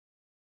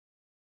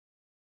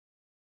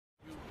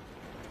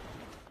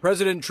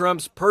President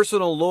Trump's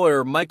personal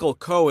lawyer, Michael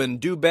Cohen,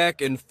 due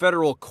back in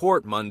federal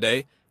court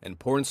Monday, and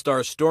porn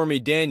star Stormy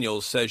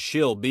Daniels says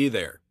she'll be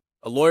there.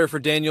 A lawyer for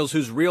Daniels,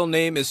 whose real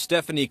name is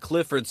Stephanie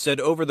Clifford, said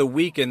over the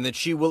weekend that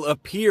she will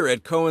appear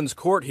at Cohen's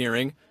court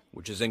hearing,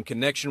 which is in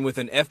connection with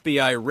an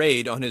FBI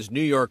raid on his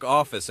New York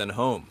office and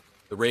home.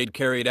 The raid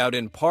carried out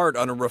in part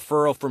on a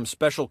referral from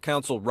special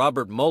counsel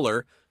Robert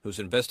Mueller, who's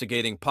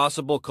investigating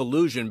possible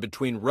collusion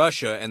between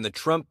Russia and the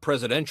Trump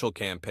presidential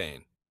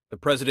campaign. The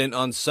president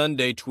on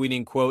Sunday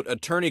tweeting, quote,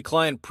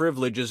 "Attorney-client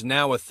privilege is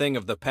now a thing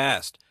of the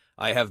past.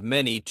 I have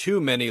many, too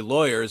many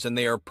lawyers, and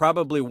they are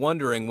probably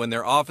wondering when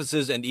their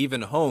offices and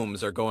even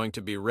homes are going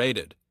to be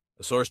raided."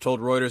 A source told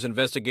Reuters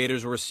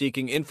investigators were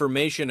seeking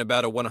information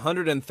about a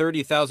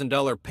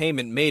 $130,000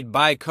 payment made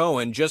by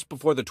Cohen just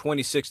before the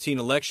 2016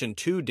 election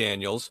to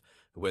Daniels,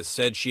 who has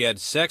said she had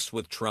sex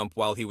with Trump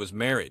while he was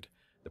married.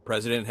 The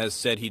president has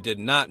said he did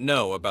not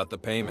know about the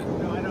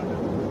payment.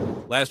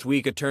 Last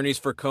week, attorneys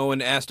for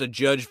Cohen asked a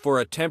judge for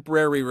a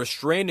temporary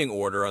restraining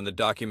order on the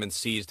documents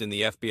seized in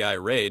the FBI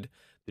raid.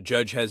 The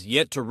judge has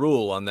yet to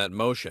rule on that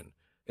motion.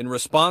 In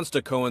response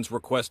to Cohen's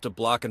request to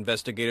block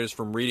investigators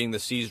from reading the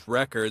seized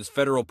records,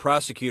 federal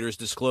prosecutors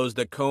disclosed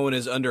that Cohen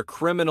is under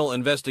criminal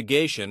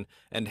investigation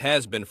and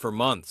has been for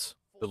months.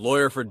 The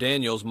lawyer for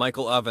Daniels,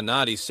 Michael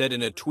Avenatti, said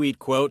in a tweet,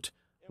 quote,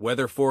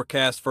 "Weather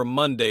forecast for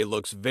Monday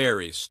looks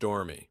very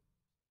stormy."